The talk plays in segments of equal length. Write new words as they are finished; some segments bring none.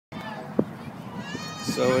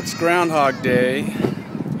So it's Groundhog Day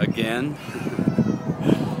again.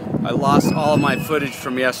 I lost all of my footage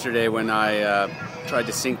from yesterday when I tried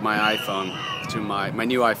to sync my iPhone to my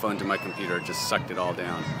new iPhone to my computer. It just sucked it all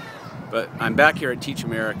down. But I'm back here at Teach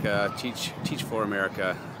America, Teach for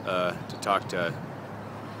America, to talk to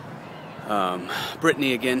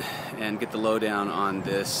Brittany again and get the lowdown on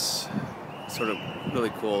this sort of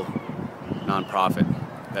really cool nonprofit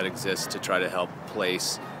that exists to try to help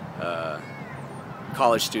place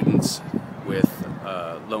college students with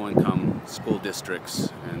low-income school districts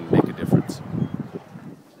and make a difference.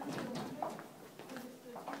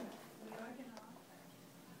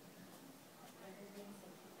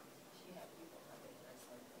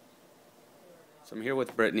 So I'm here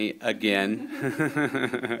with Brittany again.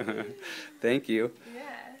 Thank you. Yeah.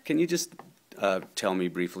 Can you just tell me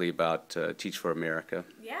briefly about Teach for America?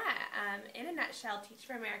 Yeah. In a nutshell, Teach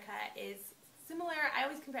for America is similar. I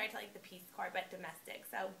always compare it to like the Peace Corps, but domestic.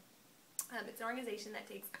 So it's an organization that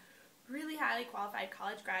takes really highly qualified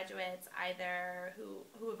college graduates, either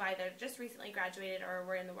who have either just recently graduated or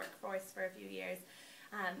were in the workforce for a few years,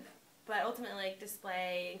 but ultimately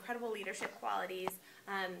display incredible leadership qualities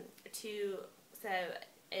so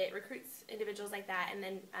it recruits individuals like that and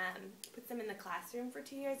then puts them in the classroom for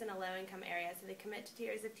 2 years in a low-income area. So they commit to 2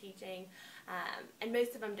 years of teaching, and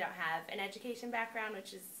most of them don't have an education background,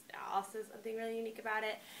 which is also something really unique about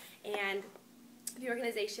it. And the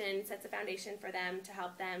organization sets a foundation for them to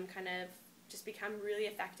help them kind of just become really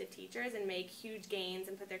effective teachers and make huge gains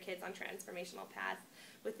and put their kids on transformational paths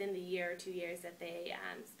within the year or 2 years that they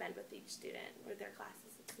spend with each student, with their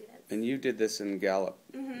classes of students. And you did this in Gallup,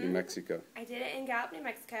 New Mexico. I did it in Gallup, New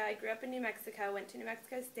Mexico. I grew up in New Mexico, went to New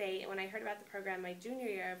Mexico State, and when I heard about the program my junior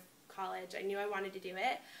year of college, I knew I wanted to do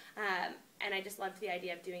it, and I just loved the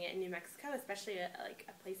idea of doing it in New Mexico, especially like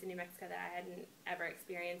a place in New Mexico that I hadn't ever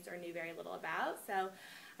experienced or knew very little about. So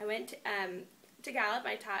I went to Gallup.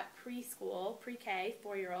 I taught preschool, pre-K,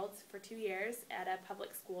 4-year-olds for 2 years at a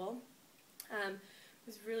public school. It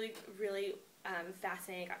was really, really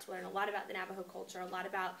fascinating. I got to learn a lot about the Navajo culture, a lot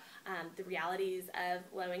about the realities of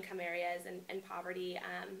low-income areas and poverty,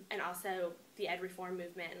 and also the ed reform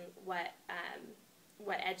movement and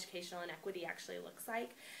what educational inequity actually looks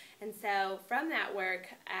like. And so from that work,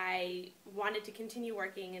 I wanted to continue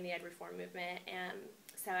working in the ed reform movement, and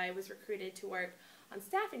so I was recruited to work on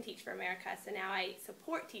staff in Teach for America. So now I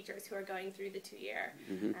support teachers who are going through the 2-year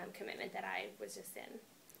commitment that I was just in.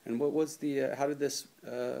 And what was the, how did this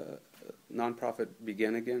nonprofit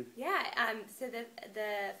begin again? Yeah, so the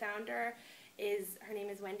founder her name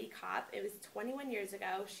is Wendy Kopp. It was 21 years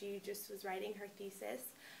ago. She just was writing her thesis,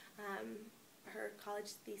 her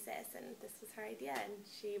college thesis, and this was her idea. And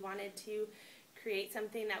she wanted to create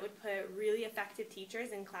something that would put really effective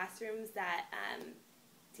teachers in classrooms that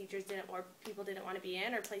teachers didn't, or people didn't want to be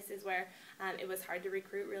in, or places where it was hard to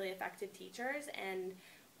recruit really effective teachers, and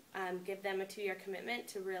give them a 2-year commitment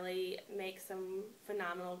to really make some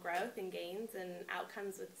phenomenal growth and gains and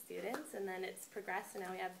outcomes with students. And then it's progressed, and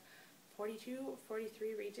now we have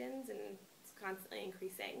 43 regions, and it's constantly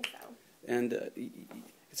increasing. So. And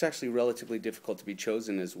it's actually relatively difficult to be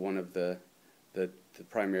chosen as one of the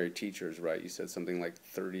primary teachers, right? You said something like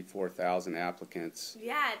 34,000 applicants.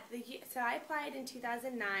 Yeah, so I applied in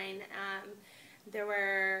 2009. I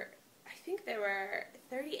think there were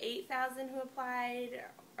 38,000 who applied,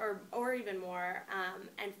 or even more,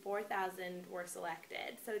 and 4,000 were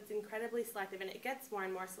selected. So it's incredibly selective, and it gets more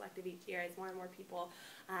and more selective each year as more and more people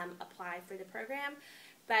apply for the program.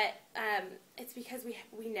 But it's because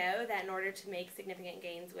we know that in order to make significant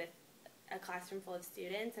gains with a classroom full of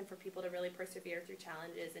students and for people to really persevere through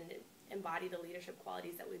challenges and embody the leadership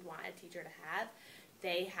qualities that we'd want a teacher to have,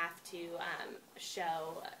 they have to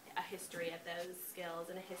show a history of those skills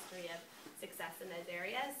and a history of success in those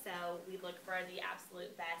areas. So we look for the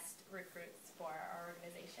absolute best recruits for our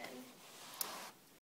organization.